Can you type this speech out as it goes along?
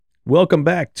Welcome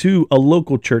back to a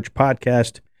local church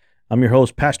podcast. I'm your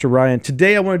host, Pastor Ryan.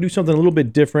 Today, I want to do something a little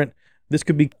bit different. This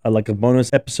could be like a bonus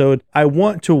episode. I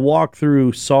want to walk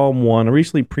through Psalm 1. I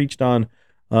recently preached on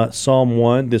Psalm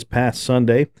 1 this past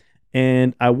Sunday,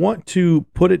 and I want to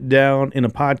put it down in a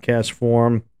podcast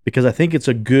form because I think it's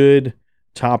a good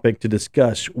topic to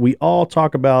discuss. We all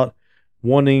talk about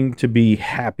wanting to be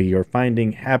happy or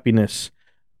finding happiness,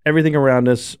 everything around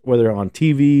us, whether on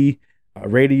TV,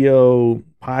 radio,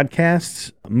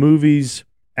 podcasts, movies,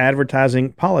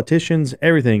 advertising, politicians,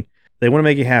 everything. They want to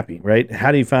make you happy, right?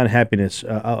 How do you find happiness?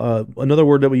 Another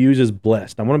word that we use is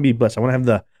blessed. I want to be blessed. I want to have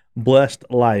the blessed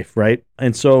life, right?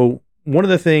 And so one of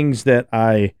the things that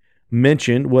I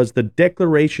mentioned was the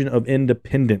Declaration of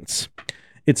Independence.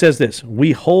 It says this: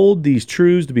 we hold these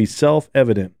truths to be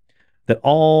self-evident, that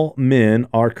all men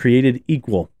are created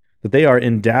equal, that they are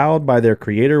endowed by their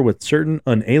Creator with certain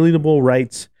unalienable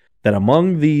rights, that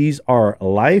among these are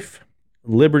life,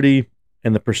 liberty,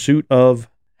 and the pursuit of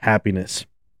happiness.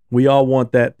 We all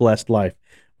want that blessed life.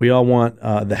 We all want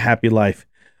the happy life.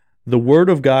 The Word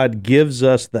of God gives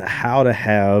us the how to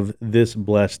have this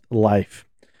blessed life.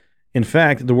 In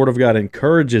fact, the Word of God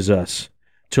encourages us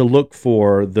to look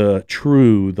for the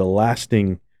true, the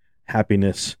lasting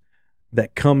happiness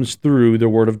that comes through the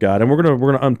Word of God. And we're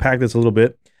gonna unpack this a little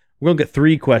bit. We're gonna get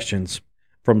three questions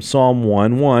from Psalm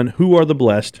 1. One, who are the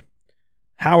blessed?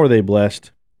 How are they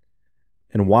blessed?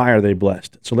 And why are they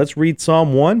blessed? So let's read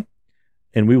Psalm 1,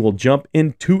 and we will jump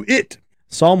into it.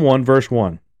 Psalm 1, verse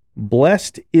 1.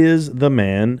 Blessed is the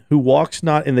man who walks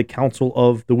not in the counsel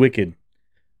of the wicked,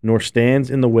 nor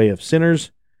stands in the way of sinners,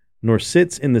 nor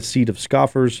sits in the seat of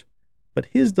scoffers, but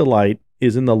his delight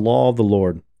is in the law of the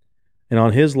Lord, and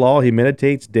on his law he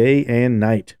meditates day and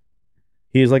night.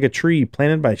 He is like a tree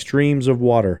planted by streams of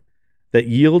water, that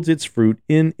yields its fruit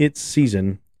in its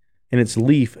season, and its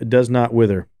leaf does not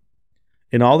wither.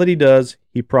 In all that he does,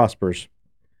 he prospers.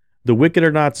 The wicked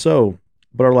are not so,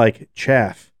 but are like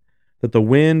chaff that the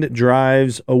wind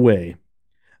drives away.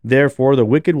 Therefore the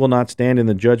wicked will not stand in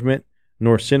the judgment,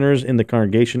 nor sinners in the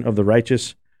congregation of the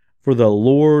righteous. For the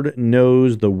Lord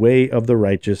knows the way of the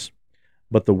righteous,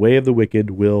 but the way of the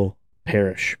wicked will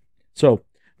perish. So,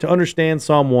 to understand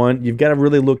Psalm 1, you've got to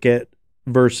really look at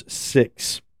verse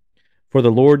 6. For the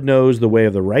Lord knows the way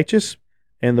of the righteous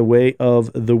and the way of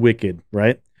the wicked,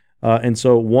 right? And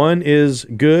so one is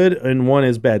good and one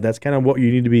is bad. That's kind of what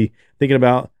you need to be thinking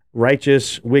about.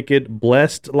 Righteous, wicked,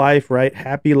 blessed life, right?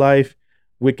 Happy life,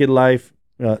 wicked life,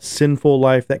 sinful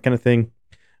life, that kind of thing.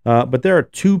 But there are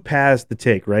two paths to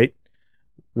take, right?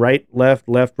 Right, left,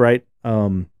 right.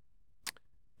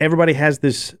 Everybody has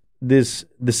the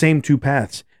same two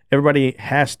paths. Everybody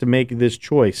has to make this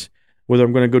choice, whether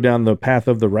I'm going to go down the path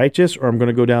of the righteous or I'm going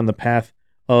to go down the path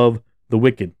of the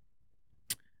wicked.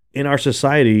 In our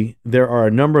society, there are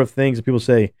a number of things that people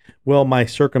say, well, my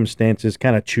circumstances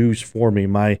kind of choose for me,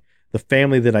 the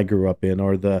family that I grew up in,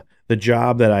 or the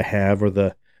job that I have, or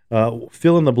the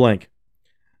fill in the blank.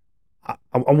 I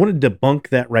want to debunk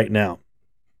that right now.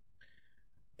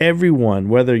 Everyone,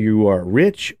 whether you are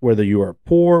rich, whether you are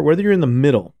poor, whether you're in the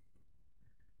middle,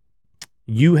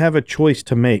 you have a choice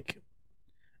to make.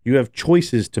 You have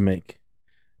choices to make.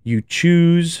 You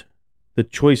choose the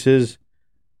choices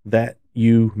that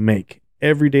you make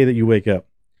every day that you wake up.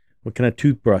 What kind of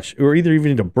toothbrush, or either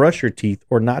even to brush your teeth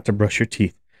or not to brush your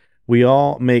teeth. We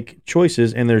all make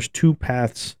choices, and there's two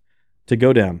paths to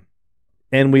go down,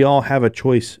 and we all have a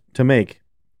choice to make.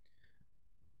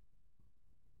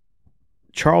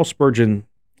 Charles Spurgeon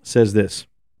says this: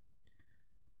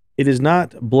 it is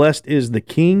not blessed is the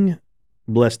king,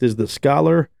 blessed is the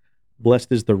scholar,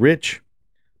 blessed is the rich,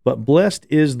 but blessed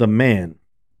is the man.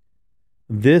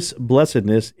 This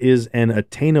blessedness is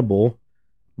attainable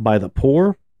by the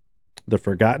poor, the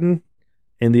forgotten,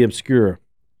 and the obscure,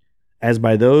 as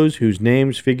by those whose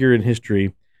names figure in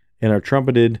history and are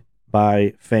trumpeted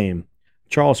by fame.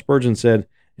 Charles Spurgeon said,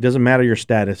 it doesn't matter your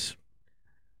status.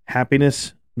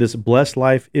 Happiness, this blessed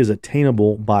life, is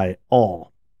attainable by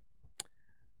all.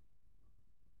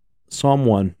 Psalm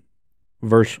 1,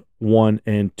 verse 1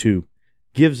 and 2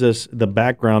 gives us the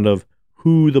background of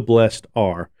who the blessed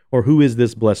are, or who is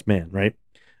this blessed man, right?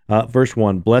 Verse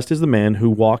 1, blessed is the man who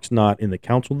walks not in the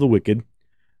counsel of the wicked,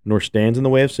 nor stands in the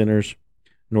way of sinners,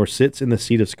 nor sits in the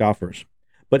seat of scoffers.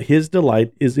 But his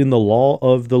delight is in the law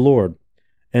of the Lord,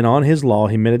 and on his law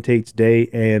he meditates day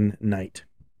and night.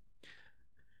 I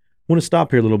want to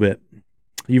stop here a little bit.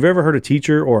 You've ever heard a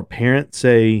teacher or a parent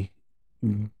say,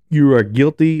 you are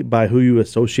guilty by who you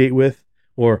associate with,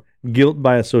 or guilt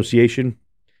by association?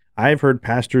 I've heard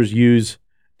pastors use,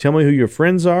 tell me who your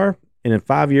friends are, and in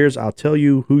 5 years, I'll tell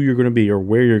you who you're going to be or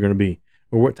where you're going to be.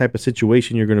 or what type of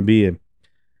situation you're going to be in.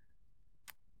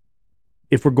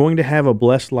 If we're going to have a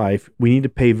blessed life, we need to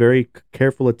pay very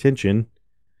careful attention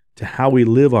to how we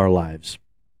live our lives.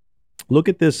 Look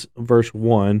at this verse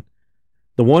 1.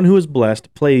 The one who is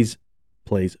blessed pays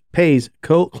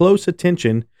close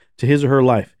attention to his or her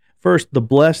life. First, the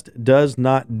blessed does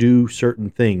not do certain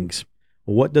things.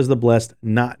 What does the blessed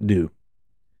not do?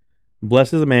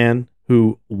 Blessed is a man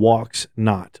who walks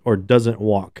not, or doesn't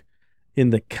walk, in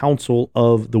the counsel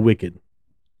of the wicked,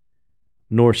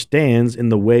 nor stands in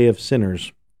the way of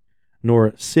sinners,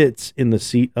 nor sits in the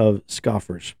seat of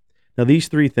scoffers. Now, these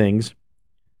three things,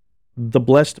 the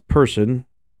blessed person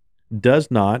does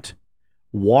not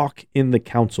walk in the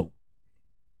counsel,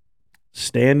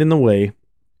 stand in the way,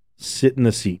 sit in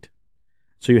the seat.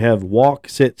 So you have walk,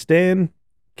 sit, stand,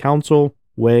 counsel,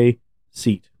 way,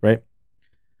 seat, right?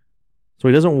 So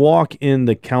he doesn't walk in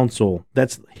the counsel.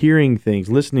 That's hearing things,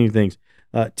 listening to things,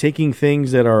 taking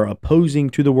things that are opposing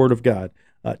to the word of God,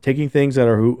 taking things that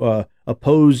are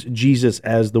oppose Jesus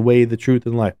as the way, the truth,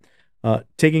 and life,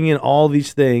 taking in all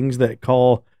these things that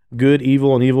call good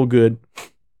evil and evil good,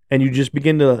 and you just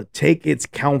begin to take its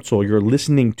counsel. You're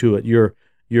listening to it.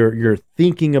 You're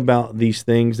thinking about these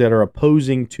things that are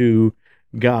opposing to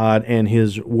God and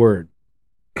His word.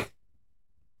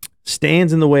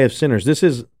 Stands in the way of sinners. This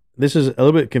is a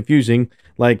little bit confusing.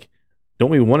 Like, don't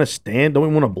we want to stand? Don't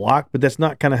we want to block? But that's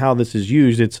not kind of how this is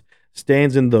used. It's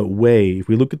stands in the way. If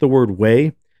we look at the word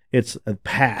way, it's a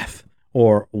path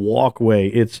or walkway.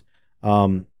 It's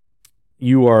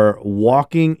you are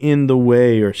walking in the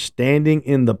way or standing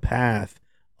in the path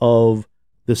of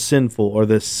the sinful or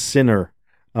the sinner,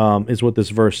 is what this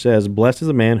verse says. Blessed is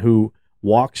a man who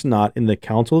walks not in the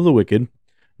counsel of the wicked,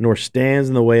 nor stands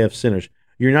in the way of sinners.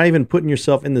 You're not even putting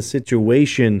yourself in the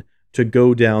situation to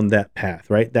go down that path,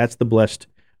 right? That's the blessed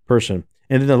person.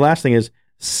 And then the last thing is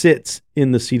sits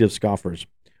in the seat of scoffers.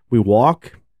 We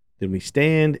walk, then we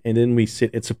stand, and then we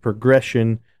sit. It's a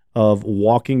progression of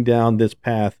walking down this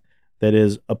path that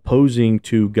is opposing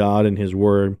to God and His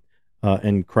word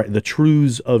and Christ, the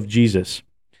truths of Jesus.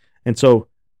 And so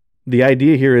the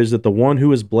idea here is that the one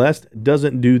who is blessed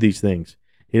doesn't do these things.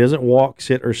 He doesn't walk,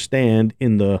 sit, or stand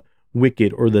in the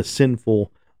wicked or the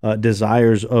sinful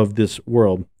desires of this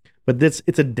world. But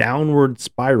it's a downward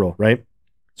spiral, right?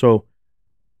 So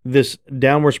this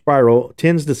downward spiral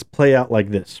tends to play out like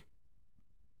this.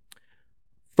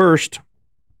 First,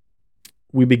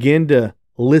 we begin to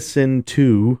listen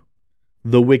to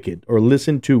the wicked, or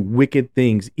listen to wicked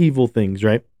things, evil things,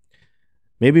 right?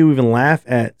 Maybe we even laugh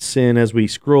at sin as we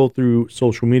scroll through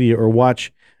social media or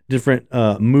watch different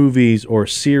movies or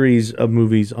series of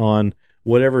movies on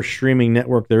whatever streaming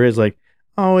network there is. Like,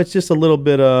 oh, it's just a little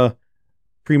bit of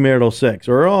premarital sex,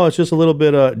 or oh, it's just a little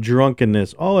bit of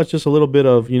drunkenness. Oh, it's just a little bit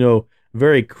of,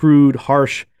 very crude,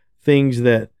 harsh things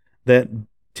that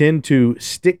tend to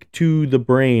stick to the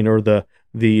brain or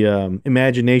the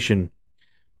imagination.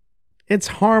 It's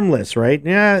harmless, right?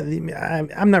 Yeah,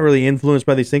 I'm not really influenced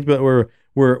by these things, but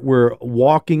we're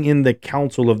walking in the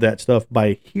counsel of that stuff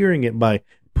by hearing it, by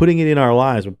putting it in our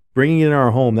lives, bringing it in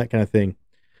our home, that kind of thing.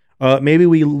 Maybe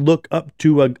we look up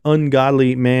to an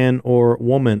ungodly man or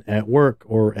woman at work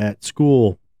or at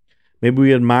school. Maybe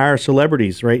we admire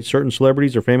celebrities, right? Certain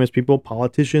celebrities or famous people,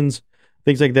 politicians,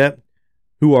 things like that,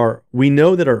 we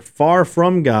know that are far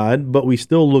from God, but we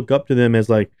still look up to them as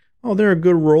like, oh, they're a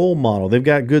good role model. They've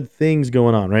got good things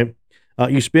going on, right?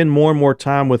 You spend more and more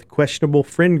time with questionable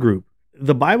friend group.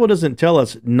 The Bible doesn't tell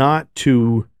us not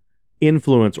to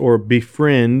influence or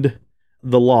befriend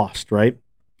the lost, right?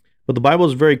 But the Bible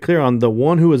is very clear on the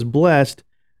one who is blessed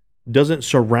doesn't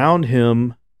surround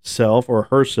himself or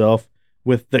herself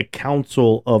with the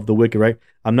counsel of the wicked, right?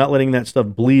 I'm not letting that stuff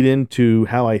bleed into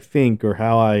how I think or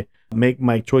how I make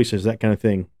my choices, that kind of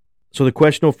thing. So the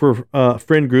question for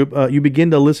friend group, you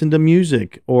begin to listen to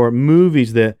music or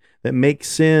movies that make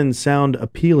sin sound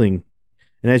appealing.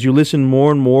 And as you listen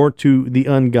more and more to the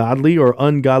ungodly or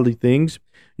ungodly things,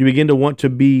 you begin to want to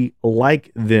be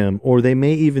like them, or they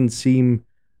may even seem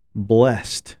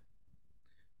blessed.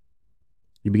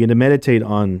 You begin to meditate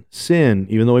on sin,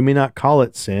 even though we may not call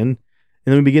it sin,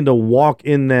 and then we begin to walk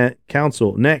in that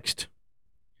counsel. Next,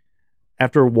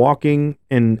 after walking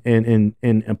and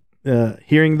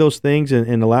hearing those things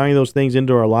and allowing those things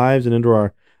into our lives and into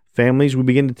our families, we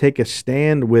begin to take a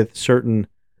stand with certain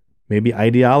maybe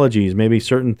ideologies, maybe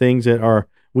certain things that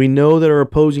we know that are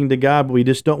opposing to God, but we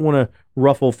just don't want to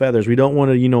ruffle feathers. We don't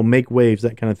want to, make waves,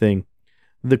 that kind of thing.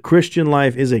 The Christian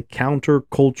life is a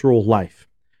countercultural life,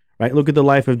 right? Look at the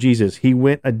life of Jesus. He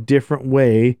went a different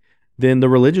way than the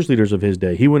religious leaders of his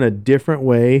day. He went a different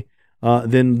way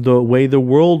than the way the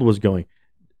world was going.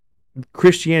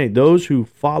 Christianity, those who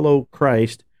follow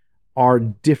Christ are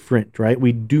different, right?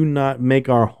 We do not make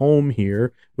our home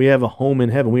here. We have a home in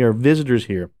heaven. We are visitors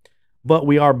here, but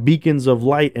we are beacons of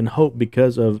light and hope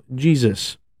because of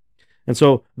Jesus. And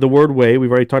so the word way, we've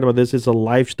already talked about this, it's a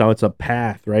lifestyle, it's a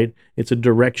path, right? It's a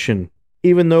direction.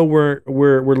 Even though we're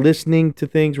listening to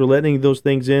things, we're letting those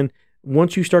things in,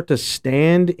 once you start to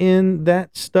stand in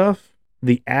that stuff,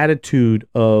 the attitude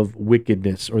of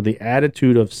wickedness or the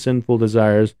attitude of sinful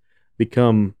desires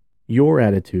become your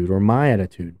attitude or my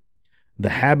attitude. The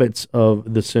habits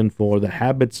of the sinful or the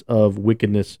habits of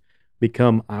wickedness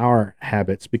become our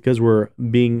habits because we're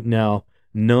being now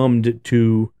numbed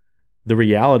to the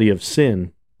reality of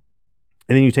sin.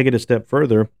 And then you take it a step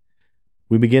further,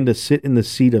 we begin to sit in the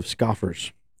seat of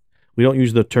scoffers. We don't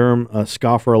use the term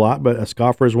scoffer a lot, but a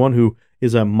scoffer is one who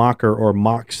is a mocker or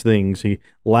mocks things. He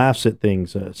laughs at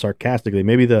things sarcastically.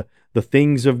 Maybe the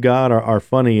things of God are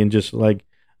funny and just like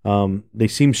they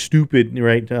seem stupid,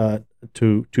 right,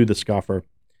 to the scoffer.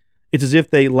 It's as if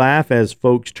they laugh as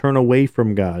folks turn away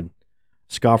from God.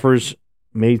 Scoffers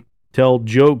may tell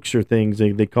jokes or things.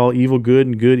 They call evil good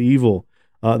and good evil.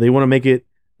 They want to make it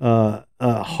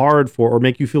hard for or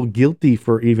make you feel guilty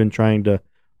for even trying to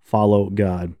follow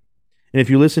God. And if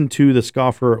you listen to the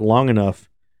scoffer long enough,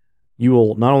 you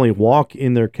will not only walk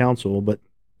in their counsel, but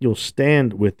you'll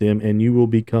stand with them and you will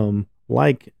become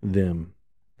like them.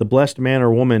 The blessed man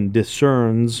or woman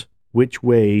discerns which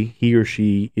way he or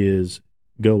she is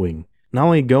going. Not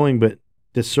only going, but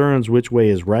discerns which way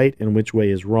is right and which way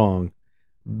is wrong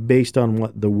based on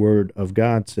what the Word of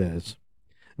God says.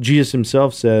 Jesus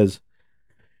himself says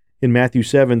in Matthew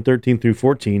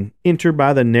 7:13-14, "Enter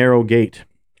by the narrow gate,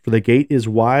 for the gate is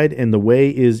wide and the way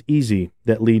is easy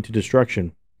that lead to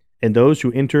destruction, and those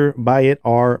who enter by it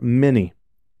are many.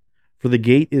 For the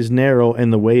gate is narrow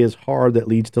and the way is hard that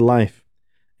leads to life,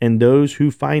 and those who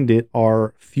find it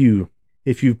are few."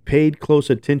 If you've paid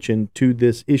close attention to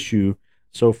this issue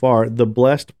so far, the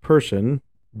blessed person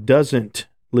doesn't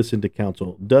listen to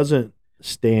counsel, doesn't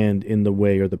stand in the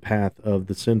way or the path of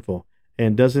the sinful,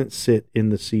 and doesn't sit in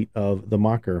the seat of the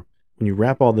mocker. When you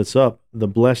wrap all this up, the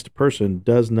blessed person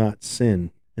does not sin.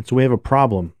 And so we have a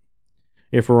problem.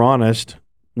 If we're honest,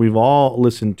 we've all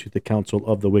listened to the counsel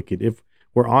of the wicked. If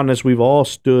we're honest, we've all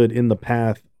stood in the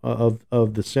path of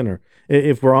the sinner.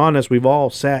 If we're honest, we've all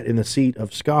sat in the seat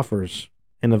of scoffers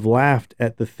and have laughed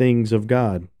at the things of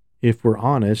God. If we're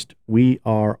honest, we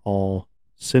are all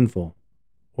sinful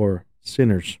or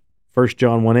sinners. 1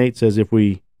 John 1:8 says, "If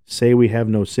we say we have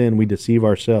no sin, we deceive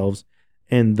ourselves,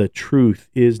 and the truth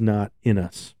is not in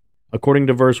us." According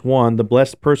to verse 1, the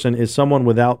blessed person is someone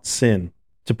without sin.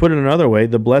 To put it another way,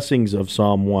 the blessings of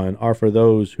Psalm 1 are for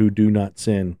those who do not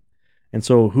sin. And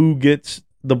so who gets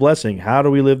the blessing? How do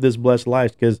we live this blessed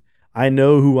life? Because I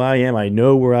know who I am. I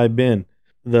know where I've been.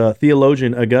 The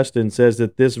theologian Augustine says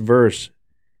that this verse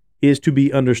is to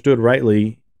be understood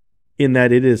rightly in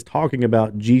that it is talking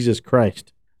about Jesus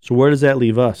Christ. So where does that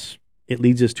leave us? It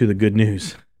leads us to the good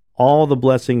news. All the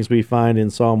blessings we find in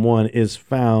Psalm 1 is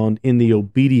found in the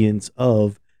obedience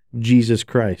of Jesus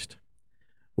Christ.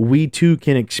 We too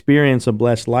can experience a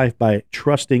blessed life by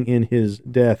trusting in his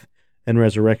death and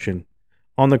resurrection.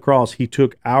 On the cross, he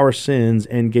took our sins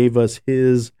and gave us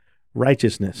his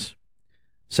righteousness.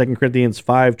 2 Corinthians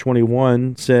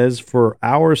 5:21 says, "For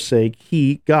our sake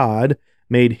he, God,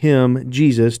 made him,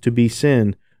 Jesus, to be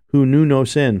sin, who knew no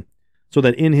sin, so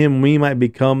that in him we might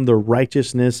become the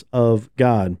righteousness of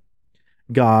God."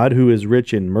 God, who is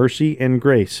rich in mercy and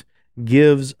grace,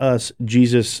 gives us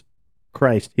Jesus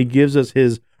Christ. He gives us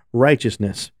his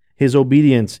righteousness. His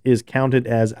obedience is counted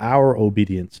as our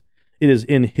obedience. It is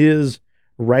in his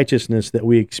righteousness that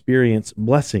we experience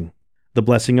blessing. The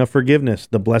blessing of forgiveness,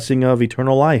 the blessing of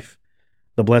eternal life,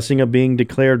 the blessing of being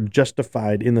declared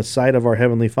justified in the sight of our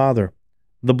Heavenly Father,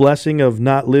 the blessing of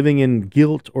not living in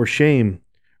guilt or shame.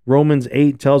 Romans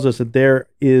 8 tells us that there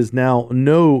is now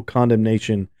no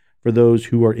condemnation for those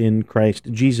who are in Christ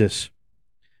Jesus.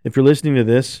 If you're listening to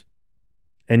this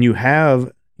and you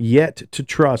have yet to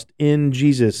trust in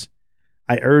Jesus,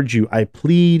 I urge you, I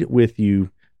plead with you,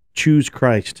 choose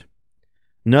Christ.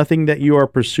 Nothing that you are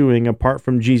pursuing apart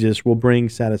from Jesus will bring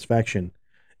satisfaction.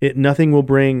 Nothing will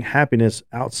bring happiness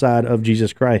outside of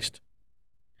Jesus Christ.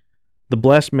 The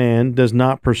blessed man does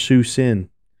not pursue sin.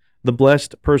 The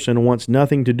blessed person wants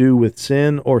nothing to do with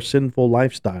sin or sinful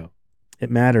lifestyle.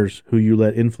 It matters who you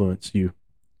let influence you.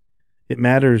 It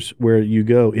matters where you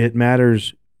go. It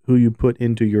matters who you put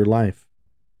into your life.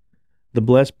 The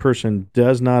blessed person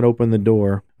does not open the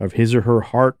door of his or her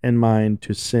heart and mind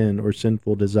to sin or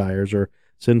sinful desires or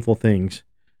sinful things,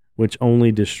 which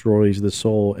only destroys the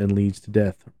soul and leads to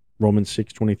death. Romans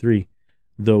 6:23.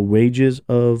 The wages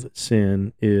of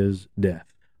sin is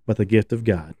death, but the gift of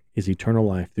God is eternal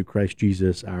life through Christ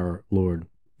Jesus our Lord.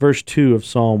 Verse 2 of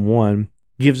Psalm 1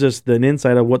 gives us an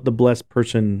insight of what the blessed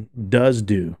person does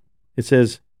do. It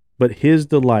says, "But his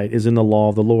delight is in the law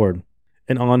of the Lord,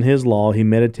 and on his law he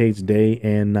meditates day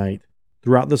and night."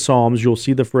 Throughout the Psalms, you'll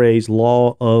see the phrase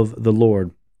law of the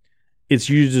Lord. It's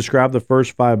used to describe the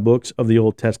first 5 books of the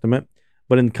Old Testament,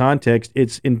 but in context,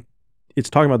 it's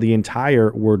talking about the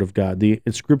entire Word of God, the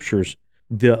Scriptures.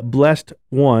 The blessed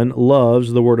one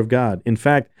loves the Word of God. In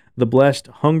fact, the blessed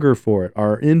hunger for it,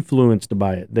 are influenced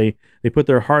by it. They put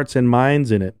their hearts and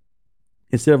minds in it.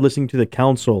 Instead of listening to the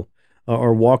counsel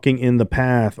or walking in the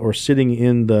path or sitting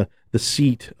in the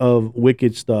seat of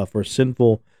wicked stuff or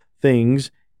sinful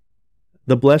things,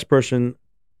 the blessed person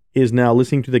is now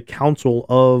listening to the counsel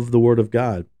of the Word of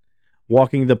God,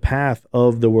 walking the path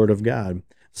of the Word of God,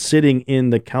 sitting in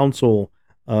the counsel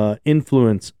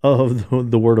influence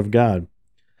of the Word of God.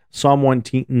 Psalm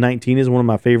 119 is one of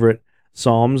my favorite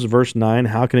Psalms. Verse 9,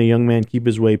 how can a young man keep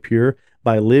his way pure?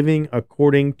 By living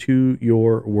according to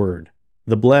your word.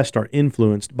 The blessed are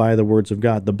influenced by the words of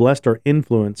God. The blessed are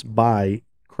influenced by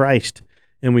Christ.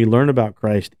 And we learn about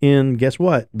Christ in, guess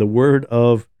what? The Word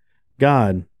of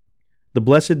God. The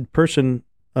blessed person,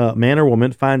 man or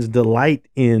woman, finds delight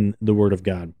in the Word of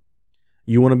God.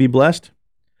 You want to be blessed?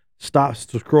 Stop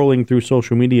scrolling through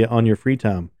social media on your free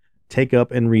time. Take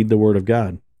up and read the Word of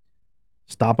God.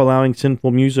 Stop allowing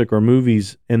sinful music or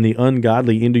movies and the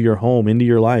ungodly into your home, into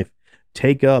your life.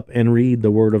 Take up and read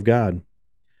the Word of God.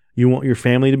 You want your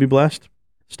family to be blessed?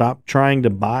 Stop trying to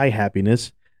buy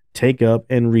happiness. Take up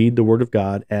and read the Word of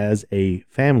God as a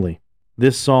family.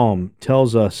 This psalm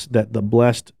tells us that the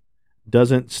blessed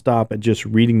doesn't stop at just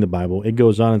reading the Bible. It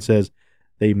goes on and says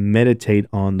they meditate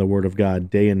on the Word of God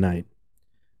day and night.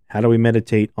 How do we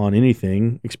meditate on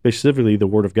anything, specifically the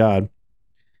Word of God?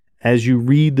 As you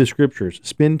read the Scriptures,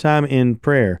 spend time in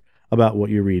prayer about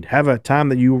what you read. Have a time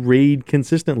that you read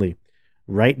consistently.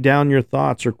 Write down your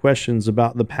thoughts or questions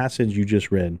about the passage you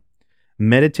just read.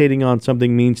 Meditating on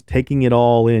something means taking it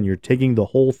all in. You're taking the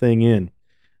whole thing in.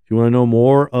 If you want to know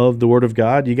more of the Word of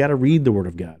God, you got to read the Word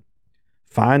of God.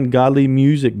 Find godly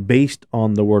music based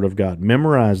on the Word of God.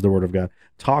 Memorize the Word of God.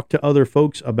 Talk to other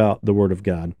folks about the Word of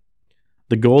God.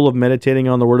 The goal of meditating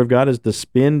on the Word of God is to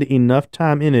spend enough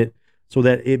time in it so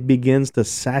that it begins to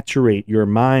saturate your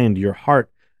mind, your heart,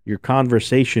 your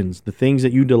conversations. The things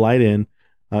that you delight in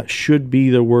should be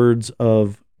the words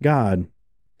of God,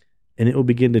 and it will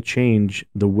begin to change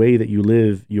the way that you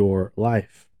live your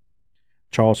life.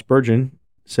 Charles Spurgeon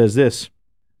says this,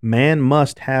 "Man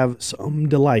must have some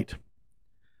delight,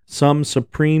 some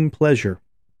supreme pleasure.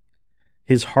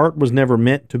 His heart was never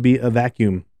meant to be a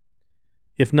vacuum.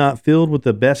 If not filled with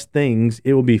the best things,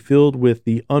 it will be filled with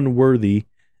the unworthy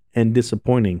and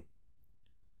disappointing."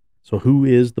 So who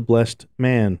is the blessed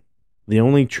man? The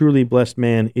only truly blessed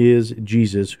man is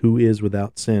Jesus, who is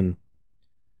without sin.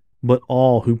 But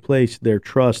all who place their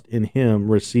trust in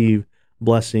him receive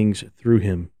blessings through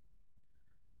him.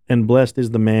 And blessed is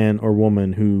the man or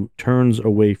woman who turns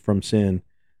away from sin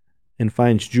and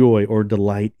finds joy or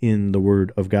delight in the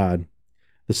Word of God.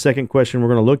 The second question we're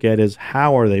going to look at is,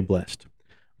 how are they blessed?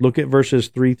 Look at verses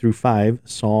 3 through 5,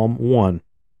 Psalm 1.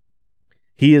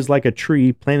 He is like a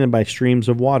tree planted by streams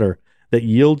of water that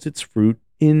yields its fruit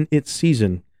in its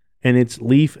season, and its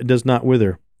leaf does not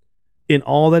wither. In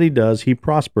all that he does, he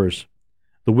prospers.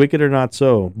 The wicked are not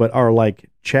so, but are like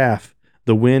chaff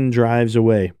the wind drives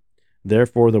away.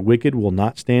 Therefore the wicked will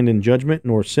not stand in judgment,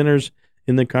 nor sinners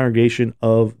in the congregation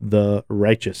of the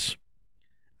righteous.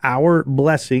 Our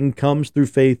blessing comes through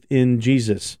faith in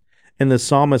Jesus, and the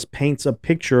psalmist paints a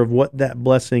picture of what that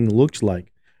blessing looks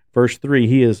like. Verse 3,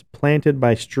 he is planted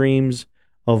by streams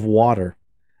of water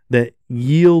that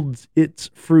yields its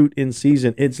fruit in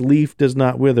season. Its leaf does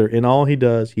not wither. In all he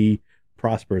does, he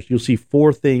prospers. You'll see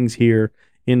 4 things here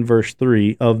in verse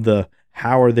 3 of the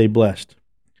how are they blessed.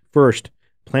 First,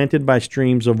 planted by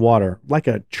streams of water, like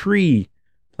a tree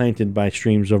planted by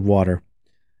streams of water.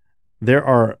 There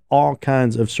are all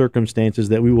kinds of circumstances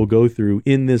that we will go through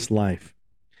in this life.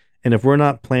 And if we're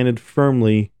not planted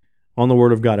firmly on the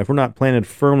Word of God, if we're not planted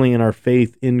firmly in our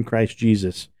faith in Christ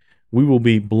Jesus, we will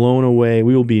be blown away,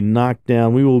 we will be knocked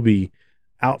down, we will be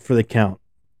out for the count.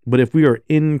 But if we are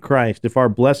in Christ, if our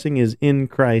blessing is in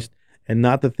Christ and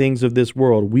not the things of this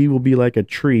world, we will be like a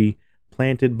tree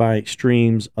planted by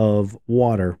streams of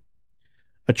water.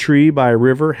 A tree by a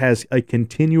river has a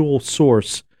continual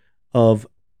source of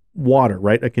water,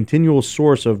 right? A continual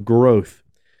source of growth.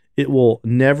 It will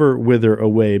never wither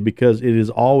away because it is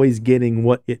always getting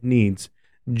what it needs.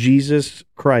 Jesus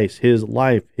Christ, his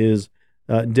life, his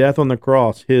death on the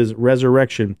cross, his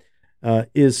resurrection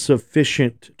is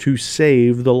sufficient to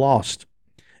save the lost.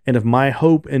 And if my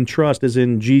hope and trust is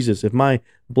in Jesus, if my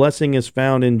blessing is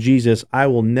found in Jesus, I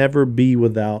will never be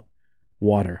without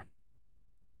water.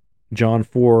 John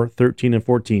 4:13 and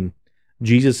 14.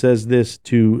 Jesus says this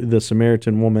to the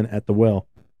Samaritan woman at the well.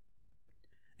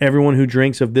 Everyone who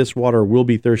drinks of this water will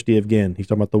be thirsty again. He's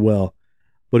talking about the well.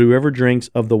 But whoever drinks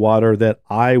of the water that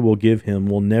I will give him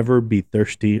will never be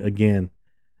thirsty again.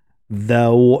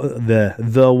 The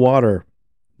water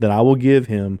that I will give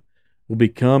him will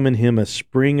become in him a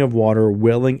spring of water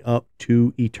welling up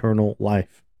to eternal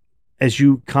life. As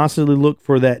you constantly look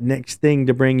for that next thing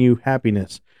to bring you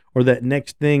happiness, or that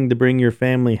next thing to bring your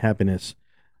family happiness,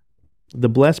 the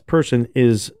blessed person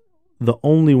is the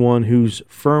only one who's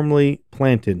firmly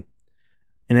planted.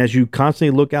 And as you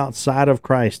constantly look outside of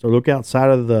Christ or look outside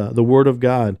of the Word of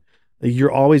God,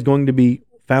 you're always going to be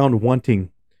found wanting.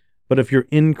 But if you're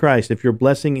in Christ, if your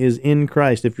blessing is in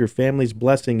Christ, if your family's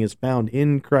blessing is found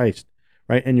in Christ,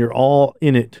 right, and you're all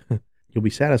in it, you'll be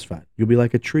satisfied. You'll be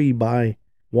like a tree by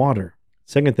water.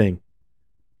 Second thing,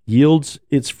 yields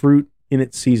its fruit in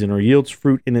its season, or yields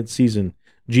fruit in its season.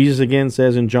 Jesus again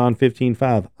says in John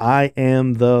 15:5, I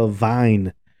am the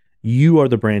vine, you are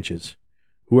the branches.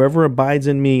 Whoever abides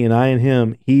in me and I in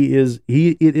him, it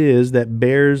is that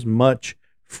bears much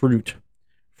fruit.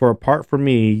 For apart from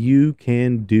me, you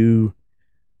can do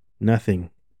nothing.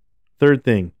 Third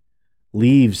thing,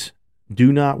 leaves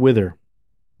do not wither.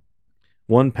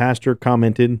 One pastor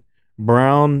commented,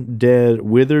 brown, dead,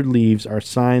 withered leaves are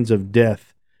signs of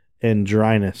death and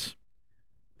dryness.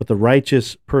 But the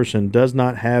righteous person does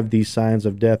not have these signs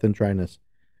of death and dryness.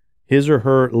 His or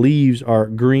her leaves are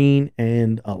green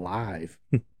and alive.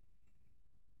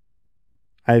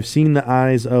 I have seen the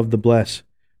eyes of the blessed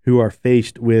who are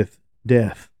faced with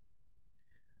death,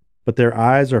 but their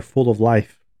eyes are full of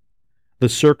life. The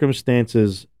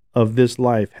circumstances of this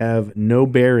life have no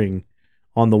bearing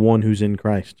on the one who's in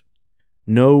Christ,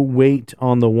 no weight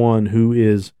on the one who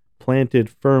is planted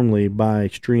firmly by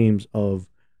streams of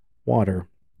water.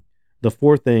 The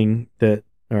fourth thing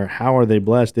how are they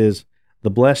blessed, is the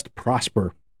blessed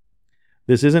prosper.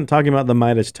 This isn't talking about the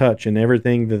Midas touch and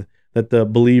everything that the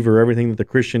believer, everything that the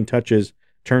Christian touches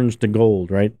turns to gold,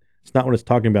 right? It's not what it's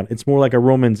talking about. It's more like a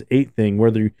Romans 8 thing,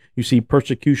 where you see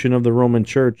persecution of the Roman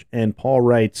church, and Paul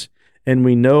writes, and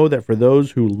we know that for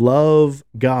those who love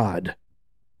God,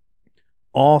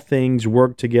 all things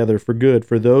work together for good,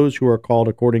 for those who are called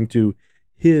according to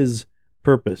his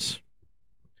purpose.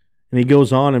 And he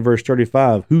goes on in verse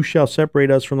 35, who shall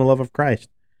separate us from the love of Christ?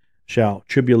 Shall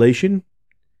tribulation,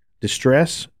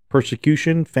 distress,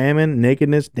 persecution, famine,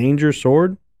 nakedness, danger,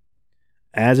 sword?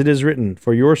 As it is written,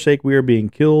 for your sake we are being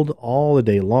killed all the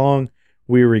day long.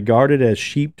 We are regarded as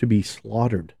sheep to be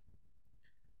slaughtered.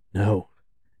 No,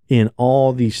 in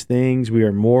all these things we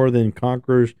are more than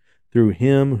conquerors through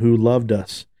him who loved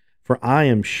us. For I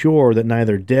am sure that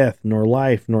neither death, nor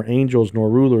life, nor angels, nor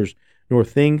rulers, nor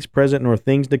things present, nor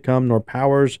things to come, nor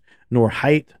powers, nor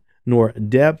height, nor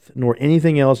depth, nor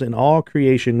anything else in all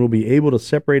creation will be able to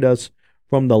separate us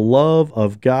from the love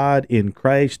of God in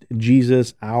Christ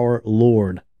Jesus our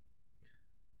Lord.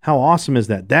 How awesome is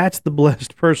that? That's the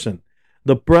blessed person.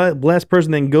 The blessed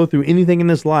person that can go through anything in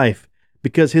this life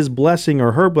because his blessing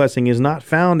or her blessing is not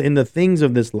found in the things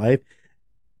of this life.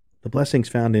 The blessing's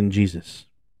found in Jesus.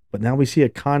 But now we see a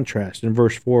contrast in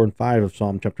verse 4 and 5 of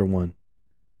Psalm chapter 1.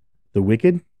 The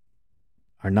wicked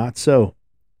are not so,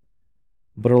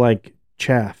 but are like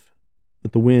chaff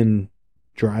that the wind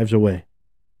drives away.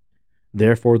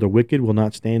 Therefore the wicked will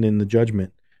not stand in the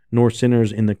judgment, nor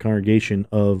sinners in the congregation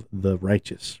of the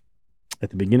righteous. At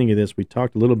the beginning of this, we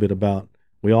talked a little bit about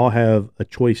we all have a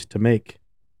choice to make.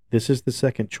 This is the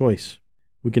second choice.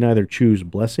 We can either choose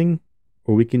blessing,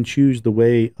 or we can choose the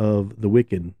way of the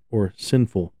wicked or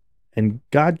sinful. And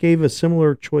God gave a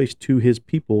similar choice to his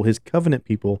people, his covenant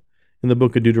people, in the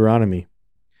book of Deuteronomy.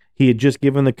 He had just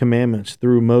given the commandments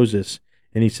through Moses,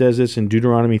 and he says this in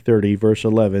Deuteronomy 30, verse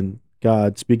 11.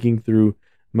 God, speaking through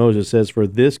Moses, says, for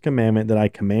this commandment that I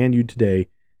command you today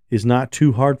is not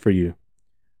too hard for you,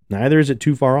 neither is it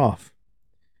too far off.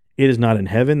 It is not in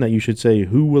heaven that you should say,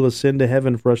 who will ascend to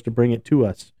heaven for us to bring it to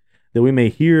us, that we may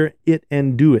hear it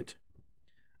and do it?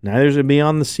 Neither is it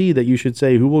beyond the sea that you should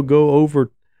say, who will go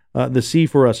over the sea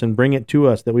for us and bring it to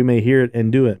us, that we may hear it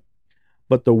and do it?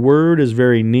 But the word is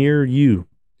very near you.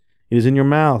 It is in your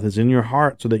mouth, it is in your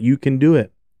heart, so that you can do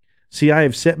it. See, I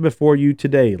have set before you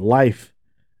today life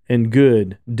and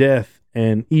good, death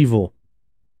and evil.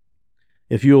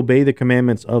 If you obey the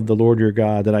commandments of the Lord your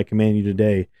God that I command you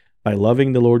today, by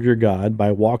loving the Lord your God,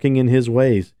 by walking in his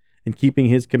ways, and keeping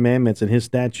his commandments and his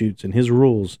statutes and his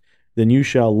rules, then you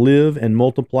shall live and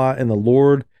multiply, and the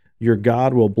Lord your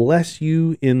God will bless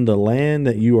you in the land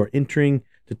that you are entering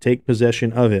to take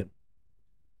possession of it.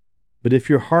 But if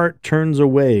your heart turns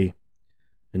away,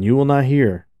 and you will not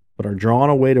hear, but are drawn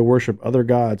away to worship other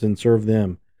gods and serve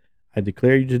them, I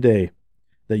declare you today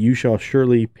that you shall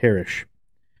surely perish.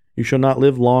 You shall not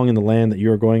live long in the land that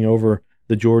you are going over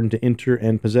the Jordan to enter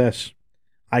and possess.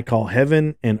 I call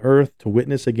heaven and earth to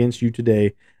witness against you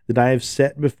today that I have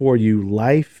set before you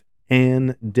life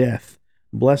and death,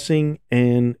 blessing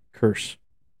and curse.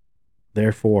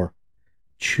 Therefore,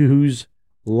 choose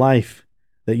life,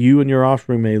 that you and your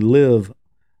offspring may live,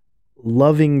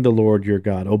 loving the Lord your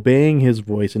God, obeying his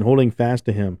voice and holding fast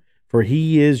to him. For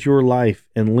he is your life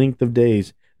and length of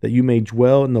days, that you may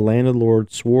dwell in the land of the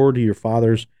Lord, swore to your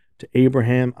fathers, to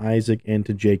Abraham, Isaac, and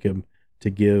to Jacob, to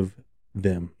give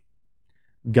them.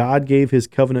 God gave his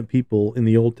covenant people in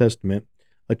the Old Testament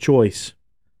a choice,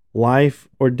 life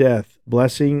or death,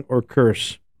 blessing or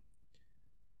curse.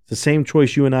 It's the same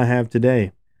choice you and I have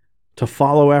today, to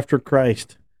follow after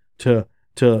Christ, to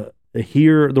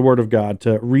hear the Word of God,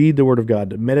 to read the Word of God,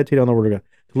 to meditate on the Word of God,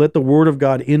 to let the Word of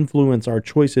God influence our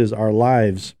choices, our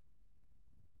lives.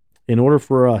 In order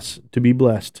for us to be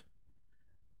blessed,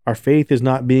 our faith is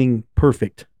not being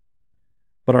perfect,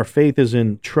 but our faith is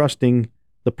in trusting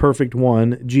the perfect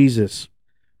one, Jesus,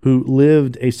 who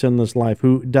lived a sinless life,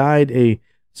 who died a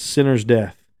sinner's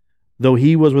death. Though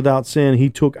he was without sin, he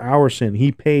took our sin.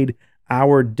 He paid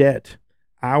our debt.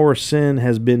 Our sin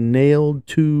has been nailed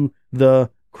to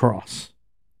the cross.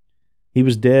 He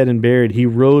was dead and buried. He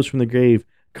rose from the grave,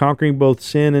 conquering both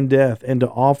sin and death, and the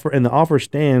offer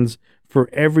stands for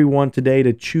everyone today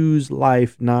to choose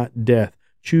life, not death.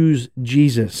 Choose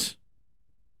Jesus.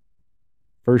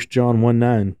 1 John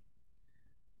 1:9.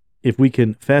 If we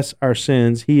confess our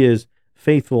sins, he is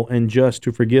faithful and just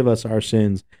to forgive us our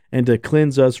sins and to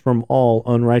cleanse us from all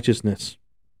unrighteousness.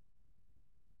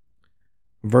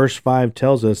 Verse 5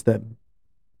 tells us that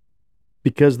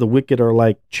because the wicked are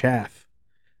like chaff.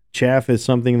 Chaff is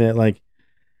something that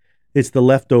it's the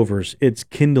leftovers. It's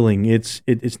kindling. It's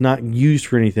not used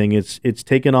for anything. It's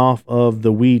taken off of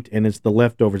the wheat and it's the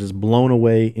leftovers. It's blown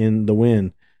away in the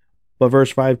wind. But verse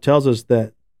 5 tells us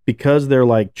that because they're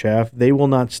like chaff, they will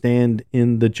not stand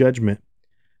in the judgment.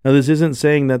 Now, this isn't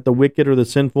saying that the wicked or the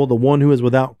sinful, the one who is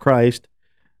without Christ,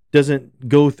 doesn't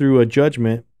go through a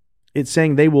judgment. It's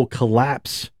saying they will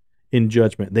collapse in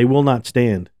judgment. They will not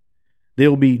stand. They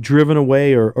will be driven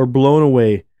away or blown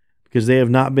away because they have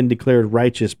not been declared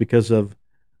righteous because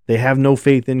they have no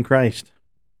faith in Christ.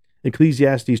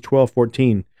 Ecclesiastes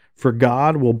 12:14. For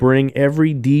God will bring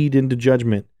every deed into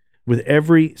judgment with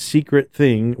every secret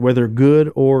thing, whether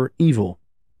good or evil.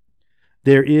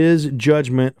 There is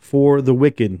judgment for the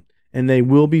wicked, and they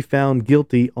will be found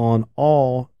guilty on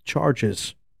all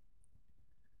charges.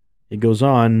 It goes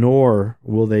on, nor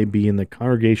will they be in the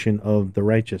congregation of the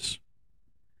righteous.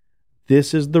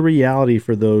 This is the reality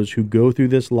for those who go through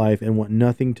this life and want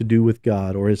nothing to do with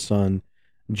God or his Son,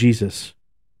 Jesus.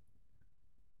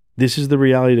 This is the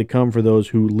reality to come for those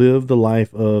who live the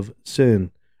life of sin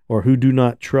or who do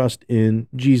not trust in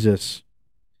Jesus.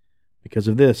 Because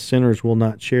of this, sinners will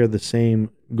not share the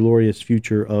same glorious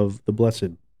future of the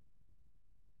blessed.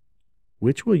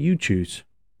 Which will you choose?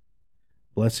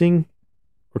 Blessing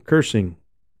or cursing?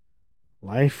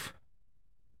 Life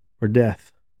or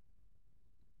death?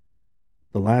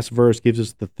 The last verse gives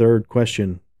us the third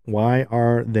question. Why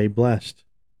are they blessed?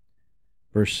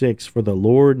 Verse 6, for the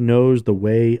Lord knows the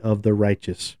way of the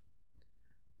righteous,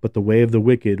 but the way of the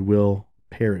wicked will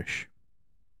perish.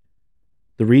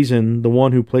 The reason the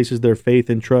one who places their faith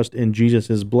and trust in Jesus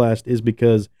is blessed is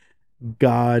because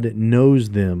God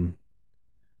knows them.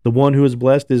 The one who is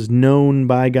blessed is known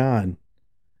by God.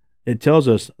 It tells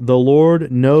us the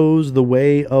Lord knows the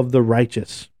way of the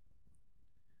righteous,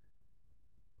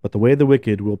 but the way of the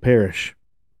wicked will perish.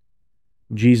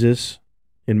 Jesus,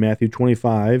 in Matthew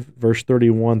 25, verse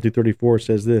 31 through 34,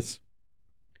 says this,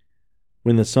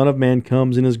 when the Son of Man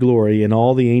comes in his glory and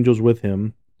all the angels with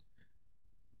him,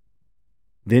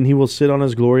 then he will sit on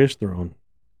his glorious throne.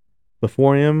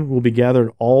 Before him will be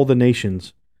gathered all the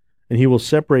nations, and he will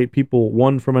separate people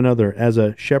one from another, as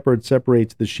a shepherd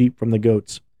separates the sheep from the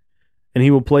goats. And he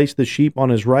will place the sheep on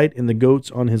his right and the goats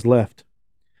on his left.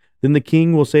 Then the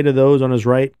king will say to those on his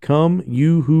right, come,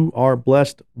 you who are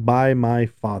blessed by my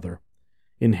Father.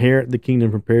 Inherit the kingdom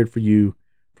prepared for you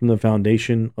from the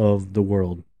foundation of the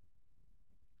world.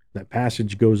 That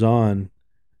passage goes on,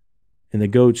 and the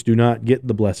goats do not get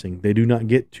the blessing. They do not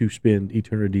get to spend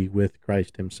eternity with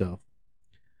Christ himself.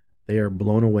 They are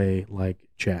blown away like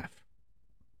chaff.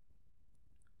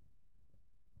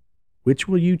 Which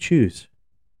will you choose?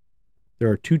 There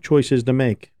are two choices to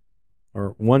make,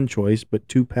 or one choice, but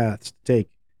two paths to take.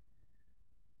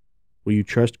 Will you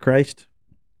trust Christ?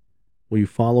 Will you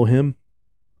follow him?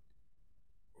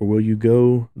 Or will you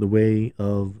go the way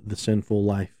of the sinful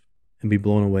life and be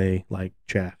blown away like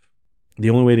chaff? The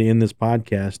only way to end this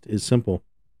podcast is simple.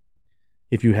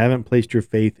 If you haven't placed your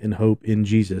faith and hope in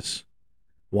Jesus,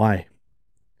 why?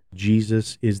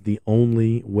 Jesus is the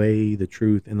only way, the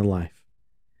truth, and the life.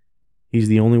 He's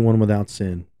the only one without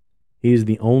sin. He is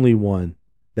the only one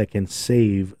that can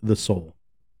save the soul.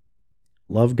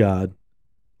 Love God,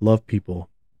 love people,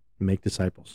 and make disciples.